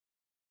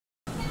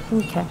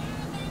Okay,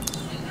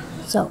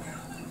 so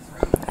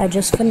I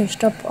just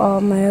finished up all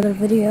my other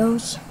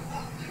videos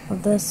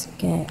of this,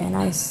 okay, and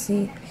I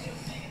see,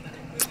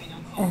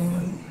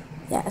 and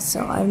yeah,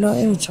 so I have no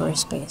inventory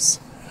space.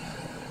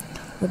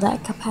 But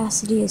that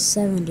capacity is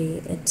 70.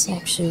 It's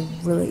actually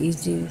really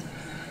easy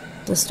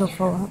to still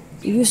fill up.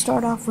 You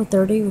start off with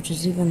 30, which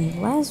is even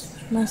less,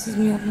 messes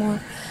me up more.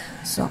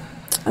 So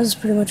this is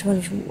pretty much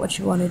what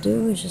you want to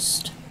do is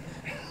just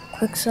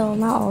quick sell,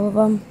 not all of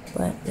them,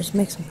 but just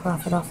make some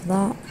profit off of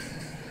that.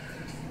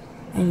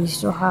 And I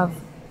still have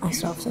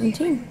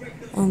 17,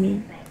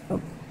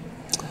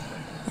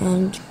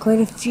 and quite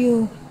a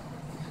few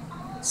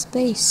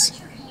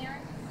space.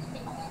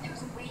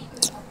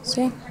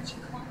 See,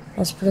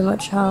 that's pretty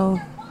much how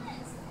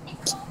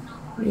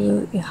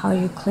you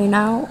clean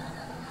out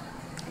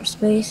your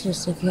space.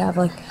 Just if you have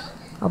like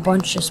a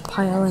bunch just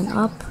piling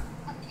up,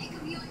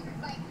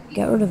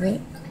 get rid of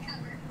it.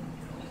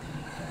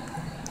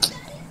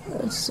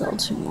 Let's sell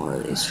 2 more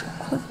of these real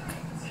quick.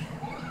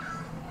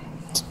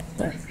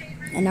 There.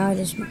 And now I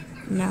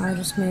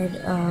just made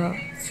a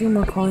few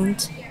more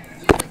coins,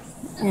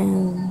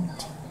 and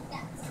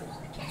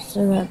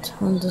still got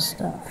tons of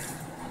stuff.